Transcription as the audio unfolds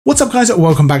What's up guys,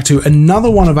 welcome back to another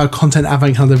one of our content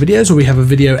advent calendar videos where we have a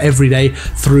video every day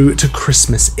through to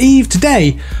Christmas Eve.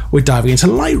 Today we're diving into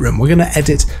Lightroom. We're going to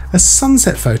edit a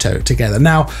sunset photo together.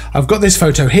 Now I've got this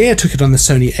photo here, took it on the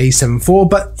Sony a7 IV,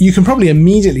 but you can probably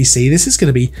immediately see this is going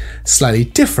to be slightly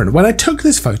different. When I took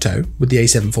this photo with the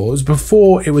a7 IV, it was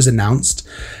before it was announced,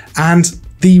 and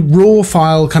the raw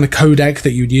file kind of codec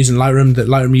that you'd use in Lightroom, that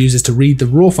Lightroom uses to read the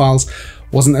raw files,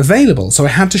 wasn't available. So I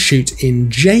had to shoot in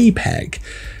JPEG.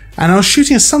 And I was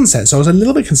shooting a sunset, so I was a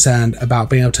little bit concerned about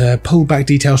being able to pull back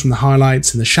details from the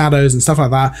highlights and the shadows and stuff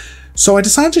like that. So I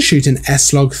decided to shoot in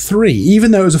S-Log3,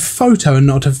 even though it was a photo and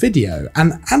not a video.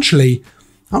 And actually,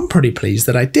 I'm pretty pleased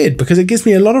that I did, because it gives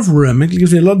me a lot of room, it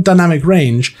gives me a lot of dynamic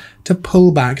range to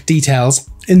pull back details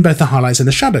in both the highlights and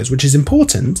the shadows, which is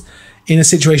important in a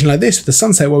situation like this with the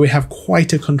sunset where we have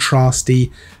quite a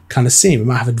contrasty kind of scene. We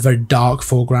might have a very dark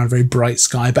foreground, very bright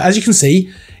sky, but as you can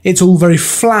see, it's all very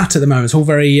flat at the moment. It's all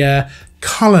very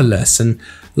colorless and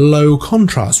low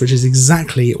contrast, which is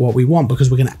exactly what we want,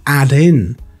 because we're going to add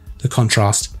in the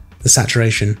contrast, the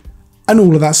saturation, and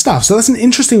all of that stuff. So that's an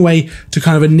interesting way to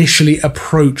kind of initially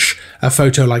approach a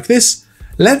photo like this.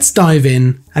 Let's dive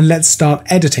in and let's start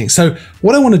editing. So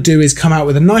what I want to do is come out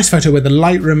with a nice photo where the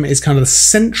Lightroom is kind of the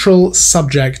central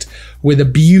subject with a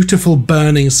beautiful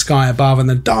burning sky above and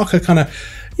the darker kind of,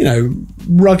 you know,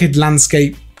 rugged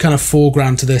landscape kind of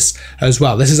foreground to this as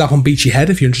well. This is up on Beachy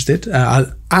Head if you're interested. I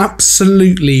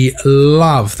absolutely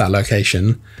love that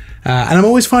location. And I'm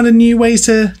always finding new ways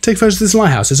to take photos of this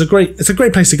lighthouse. It's a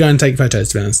great place to go and take photos,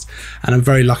 to be honest. And I'm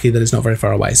very lucky that it's not very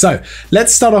far away. So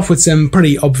let's start off with some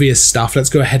pretty obvious stuff. Let's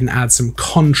go ahead and add some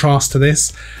contrast to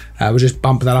this. We'll just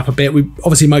bump that up a bit. We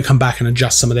obviously might come back and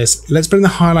adjust some of this. Let's bring the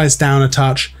highlights down a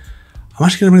touch. I'm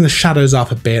actually going to bring the shadows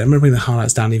up a bit. I'm going to bring the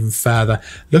highlights down even further.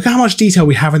 Look at how much detail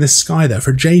we have in this sky though.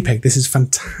 For JPEG, this is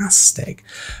fantastic.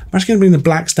 I'm actually going to bring the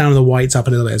blacks down and the whites up a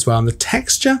little bit as well. And the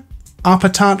texture up a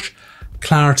touch.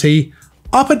 Clarity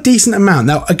up a decent amount.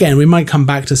 Now again, we might come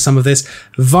back to some of this.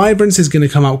 Vibrance is going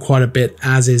to come up quite a bit,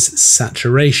 as is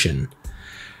saturation.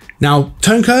 Now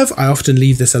tone curve, I often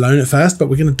leave this alone at first, but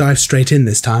we're going to dive straight in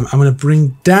this time. I'm going to bring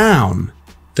down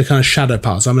the kind of shadow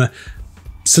part. So I'm going to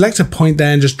select a point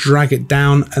there and just drag it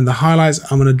down, and the highlights,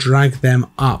 I'm going to drag them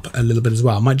up a little bit as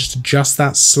well. I might just adjust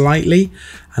that slightly,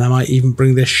 and I might even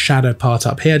bring this shadow part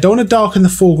up here. I don't want to darken the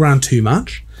foreground too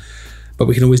much, but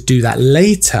we can always do that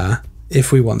later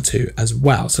if we want to as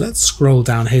well. So let's scroll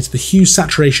down here to the Hue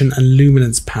Saturation and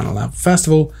Luminance panel. Now, first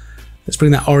of all, let's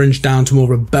bring that orange down to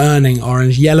more of a burning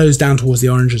orange. Yellow's down towards the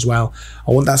orange as well.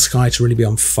 I want that sky to really be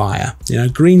on fire. You know,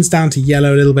 green's down to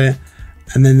yellow a little bit,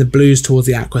 and then the blues towards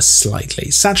the aqua slightly.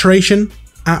 Saturation,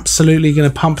 absolutely going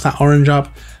to pump that orange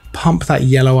up, pump that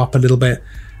yellow up a little bit.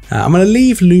 I'm going to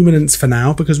leave luminance for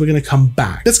now because we're going to come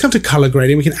back. Let's come to color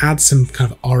grading. We can add some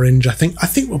kind of orange. I think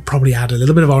we'll probably add a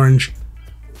little bit of orange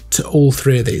to all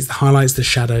three of these, the highlights, the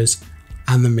shadows,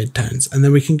 and the midtones. And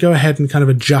then we can go ahead and kind of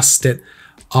adjust it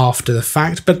after the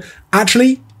fact. But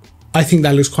actually, I think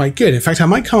that looks quite good. In fact, I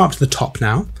might come up to the top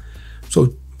now, sort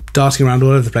of darting around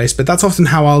all over the place, but that's often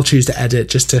how I'll choose to edit,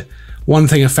 just to one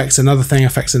thing affects another thing,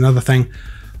 affects another thing.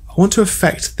 I want to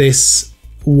affect this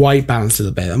white balance a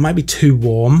little bit. That might be too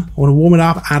warm. I want to warm it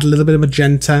up, add a little bit of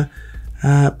magenta,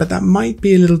 but that might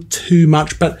be a little too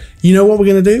much. But you know what we're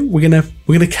going to do? We're going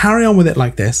to carry on with it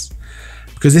like this,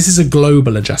 because this is a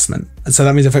global adjustment. And so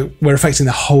that means we're affecting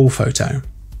the whole photo.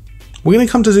 We're going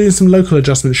to come to doing some local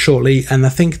adjustments shortly, and I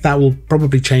think that will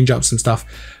probably change up some stuff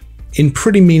in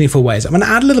pretty meaningful ways. I'm going to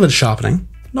add a little bit of sharpening,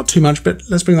 not too much, but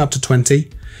let's bring that up to 20.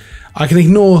 I can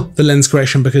ignore the lens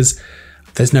correction because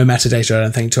there's no metadata, I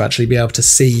don't think, to actually be able to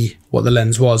see what the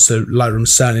lens was. So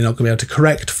Lightroom's certainly not going to be able to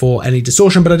correct for any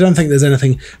distortion, but I don't think there's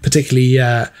anything particularly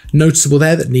noticeable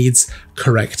there that needs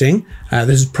correcting.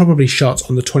 This is probably shot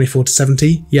on the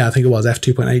 24-70. Yeah, I think it was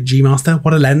f2.8 G Master.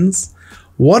 What a lens.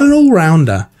 What an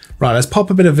all-rounder. Right, let's pop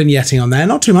a bit of vignetting on there.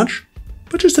 Not too much,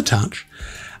 but just a touch.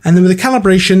 And then with the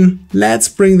calibration, let's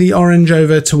bring the orange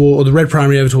over toward, or the red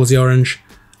primary over towards the orange,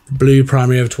 the blue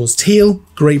primary over towards teal.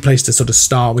 Great place to sort of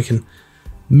start. We can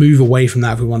move away from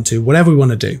that if we want to, whatever we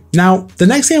want to do. Now, the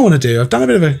next thing I want to do, I've done a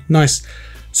bit of a nice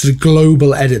sort of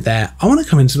global edit there. I want to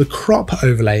come into the crop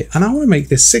overlay, and I want to make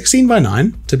this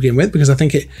 16:9 to begin with, because I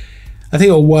think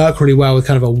it'll work really well with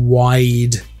kind of a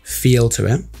wide feel to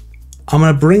it. I'm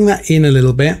going to bring that in a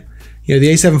little bit. You know,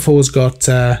 the a7 IV's got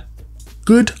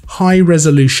good high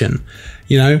resolution,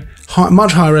 you know,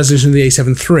 much higher resolution than the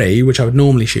a7 III, which I would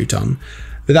normally shoot on.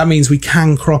 But that means we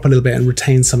can crop a little bit and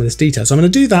retain some of this detail. So I'm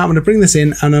going to do that. I'm going to bring this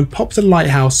in and I'm going to pop the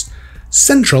lighthouse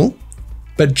central,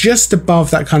 but just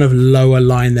above that kind of lower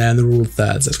line there in the rule of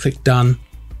thirds. Let's click done.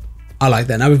 I like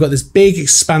that. Now we've got this big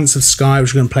expanse of sky,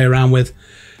 which we're going to play around with,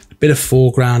 a bit of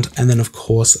foreground, and then of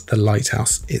course the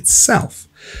lighthouse itself.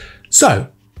 So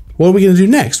what are we going to do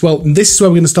next? Well, this is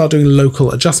where we're going to start doing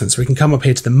local adjustments. We can come up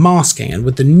here to the masking, and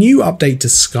with the new update to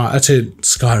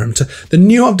the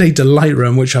new update to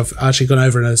Lightroom, which I've actually gone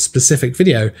over in a specific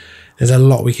video, there's a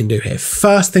lot we can do here.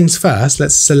 First things first,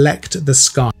 let's select the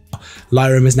sky.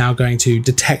 Lightroom is now going to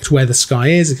detect where the sky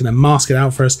is. It's going to mask it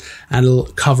out for us, and it'll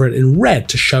cover it in red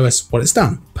to show us what it's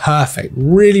done. Perfect.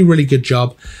 Really, really good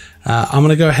job. I'm going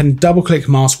to go ahead and double click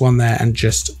mask one there and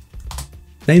just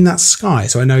name that sky,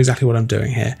 so I know exactly what I'm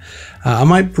doing here. I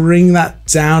might bring that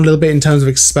down a little bit in terms of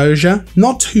exposure,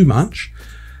 not too much.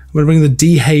 I'm going to bring the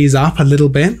dehaze up a little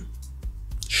bit.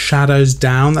 Shadows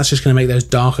down. That's just going to make those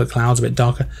darker clouds a bit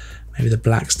darker. Maybe the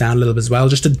blacks down a little bit as well,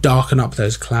 just to darken up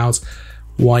those clouds.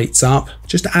 Whites up,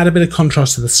 just to add a bit of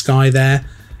contrast to the sky there.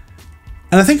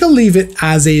 And I think I'll leave it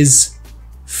as is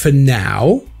for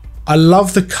now. I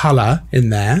love the color in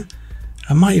there.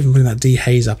 I might even bring that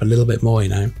dehaze up a little bit more, you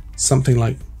know, something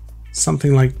like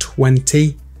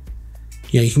 20.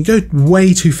 Yeah, you can go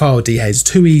way too far with dehaze. It's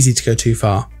too easy to go too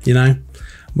far, you know.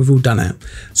 We've all done it.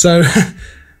 So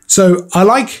I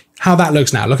like how that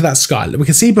looks now. Look at that sky. We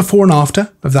can see before and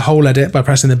after of the whole edit by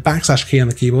pressing the / key on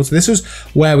the keyboard. So this was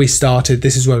where we started.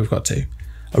 This is where we've got to.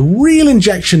 A real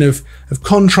injection of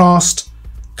contrast,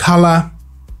 color.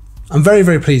 I'm very,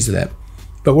 very pleased with it,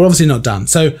 but we're obviously not done.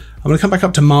 So I'm going to come back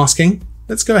up to masking.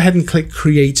 Let's go ahead and click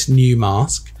create new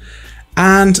mask.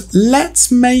 And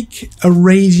let's make a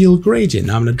radial gradient.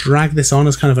 Now I'm going to drag this on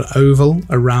as kind of an oval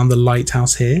around the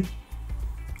lighthouse here.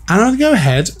 And I'm going to go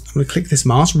ahead, I'm going to click this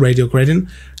mask, radial gradient,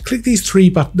 click these three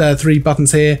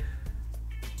buttons here,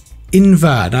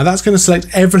 invert. Now that's going to select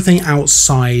everything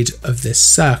outside of this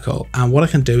circle. And what I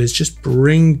can do is just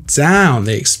bring down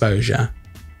the exposure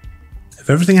of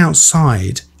everything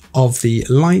outside of the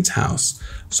lighthouse.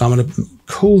 So I'm going to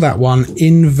call that one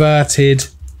inverted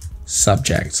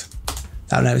subject.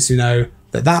 That lets you know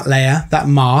that that layer, that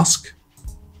mask,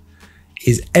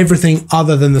 is everything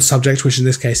other than the subject, which in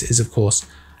this case is of course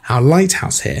our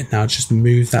lighthouse here. Now just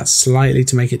move that slightly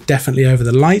to make it definitely over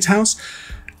the lighthouse.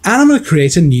 And I'm going to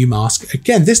create a new mask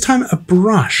again, this time a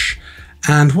brush.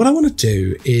 And what I want to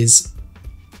do is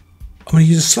I'm going to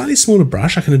use a slightly smaller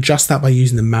brush. I can adjust that by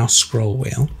using the mouse scroll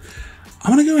wheel.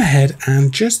 I'm going to go ahead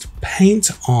and just paint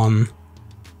on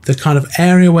the kind of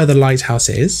area where the lighthouse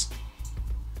is.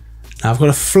 Now I've got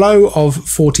a flow of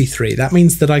 43. That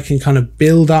means that I can kind of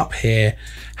build up here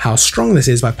how strong this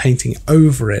is by painting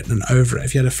over it and over it.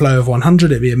 If you had a flow of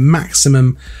 100, it'd be a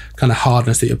maximum kind of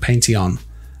hardness that you're painting on,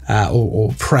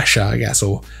 or pressure, I guess,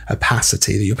 or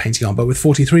opacity that you're painting on. But with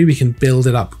 43, we can build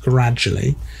it up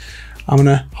gradually. I'm going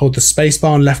to hold the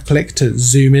spacebar and left click to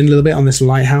zoom in a little bit on this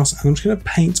lighthouse, and I'm just going to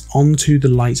paint onto the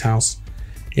lighthouse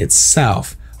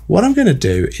itself. What I'm going to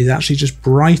do is actually just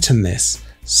brighten this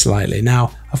slightly.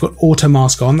 Now I've got auto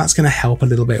mask on. That's going to help a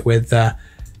little bit with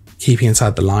keeping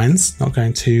inside the lines, not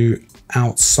going too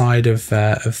outside of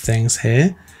things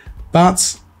here.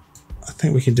 But I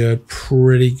think we can do a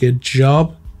pretty good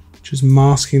job just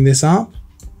masking this up.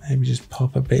 Maybe just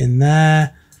pop a bit in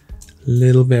there, a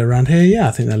little bit around here. Yeah,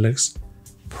 I think that looks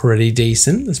pretty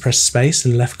decent. Let's press space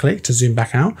and left click to zoom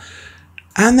back out.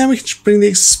 And then we can just bring the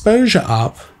exposure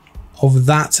up of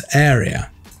that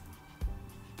area.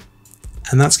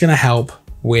 And that's going to help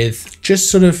with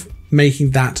just sort of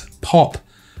making that pop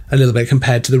a little bit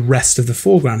compared to the rest of the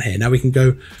foreground here. Now we can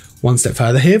go one step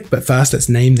further here, but first let's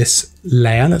name this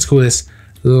layer. Let's call this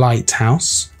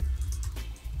lighthouse.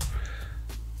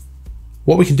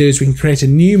 What we can do is we can create a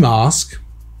new mask.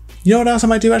 You know what else I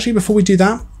might do actually before we do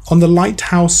that? On the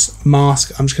lighthouse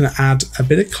mask, I'm just going to add a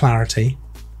bit of clarity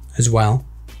as well.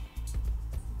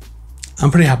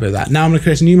 I'm pretty happy with that. Now I'm going to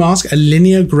create a new mask, a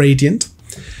linear gradient.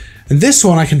 And this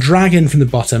one I can drag in from the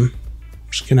bottom.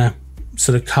 I'm just going to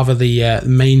sort of cover the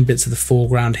main bits of the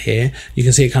foreground here. You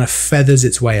can see it kind of feathers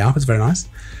its way up. It's very nice.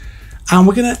 And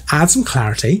we're going to add some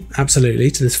clarity, absolutely,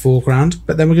 to this foreground,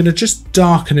 but then we're going to just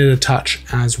darken it a touch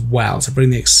as well. So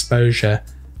bring the exposure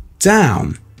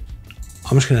down.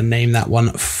 I'm just going to name that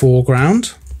one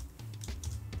foreground.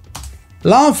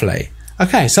 Lovely.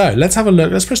 Okay, so let's have a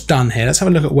look. Let's press done here. Let's have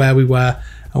a look at where we were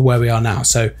and where we are now.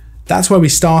 So that's where we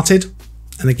started.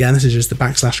 And again, this is just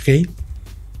the / key.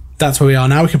 That's where we are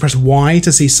now. We can press Y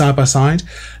to see side by side.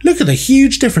 Look at the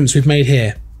huge difference we've made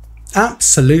here.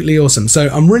 Absolutely awesome. So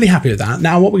I'm really happy with that.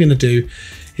 Now what we're going to do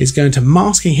is go into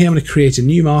masking here. I'm going to create a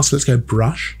new mask. Let's go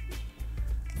brush.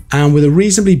 And with a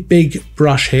reasonably big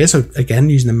brush here, so again,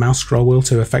 using the mouse scroll wheel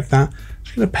to affect that, I'm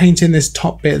just going to paint in this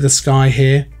top bit of the sky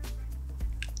here.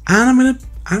 And I'm going to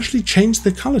actually change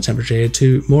the color temperature here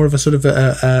to more of a sort of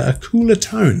a cooler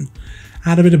tone.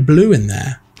 Add a bit of blue in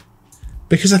there,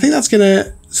 because I think that's going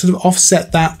to sort of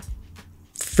offset that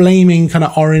flaming kind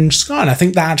of orange sky. And I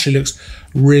think that actually looks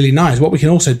really nice. What we can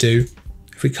also do,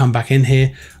 if we come back in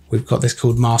here, we've got this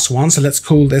called mask 1. So let's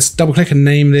call this, double click and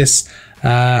name this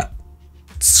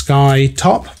sky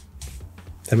top.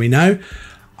 Then we know.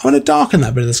 I'm going to darken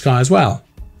that bit of the sky as well.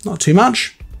 Not too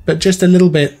much, but just a little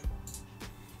bit.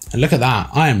 And look at that.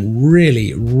 I am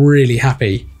really, really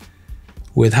happy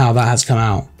with how that has come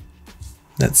out.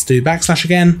 Let's do backslash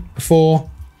again. Before,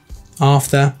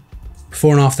 after,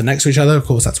 before and after next to each other. Of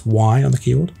course, that's Y on the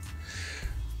keyboard.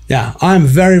 Yeah, I'm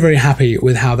very, very happy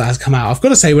with how that has come out. I've got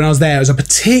to say, when I was there, it was a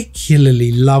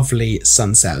particularly lovely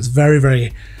sunset. I was very,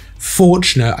 very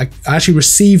fortunate. I actually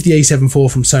received the A7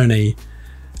 IV from Sony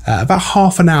about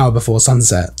half an hour before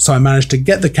sunset. So I managed to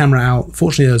get the camera out.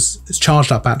 Fortunately, it's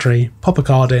charged up battery, pop a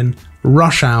card in,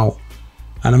 rush out,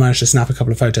 and I managed to snap a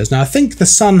couple of photos. Now, I think the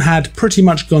sun had pretty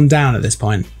much gone down at this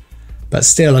point, but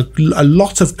still a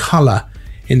lot of color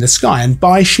in the sky. And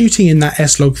by shooting in that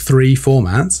S-Log3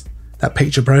 format, that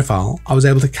picture profile, I was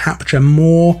able to capture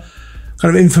more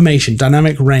kind of information,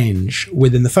 dynamic range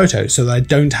within the photo, so that I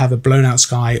don't have a blown out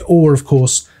sky or, of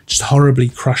course, just horribly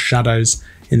crushed shadows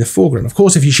in the foreground. Of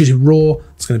course, if you shoot it raw,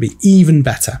 it's going to be even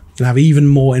better. You'll have even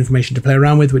more information to play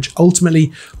around with, which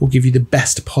ultimately will give you the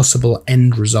best possible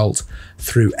end result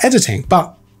through editing.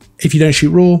 But if you don't shoot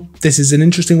raw, this is an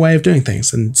interesting way of doing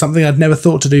things, and something I'd never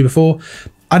thought to do before.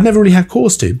 I'd never really had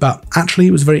cause to, but actually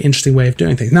it was a very interesting way of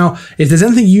doing things. Now, if there's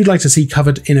anything you'd like to see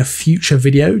covered in a future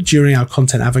video during our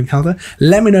content advent calendar,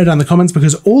 let me know down in the comments,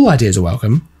 because all ideas are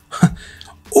welcome.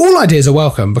 All ideas are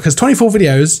welcome, because 24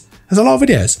 videos is a lot of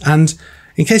videos. And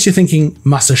in case you're thinking,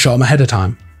 must have shot them ahead of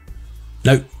time.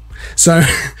 Nope. So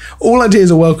all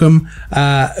ideas are welcome,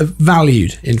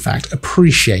 valued, in fact,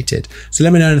 appreciated. So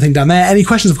let me know anything down there. Any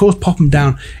questions, of course, pop them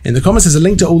down in the comments. There's a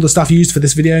link to all the stuff used for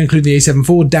this video, including the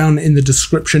A7 IV, down in the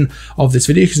description of this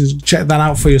video. You can check that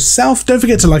out for yourself. Don't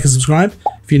forget to like and subscribe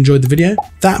if you enjoyed the video.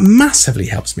 That massively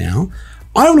helps me out.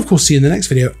 I will, of course, see you in the next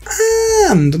video.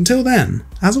 And until then,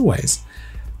 as always,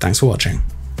 thanks for watching.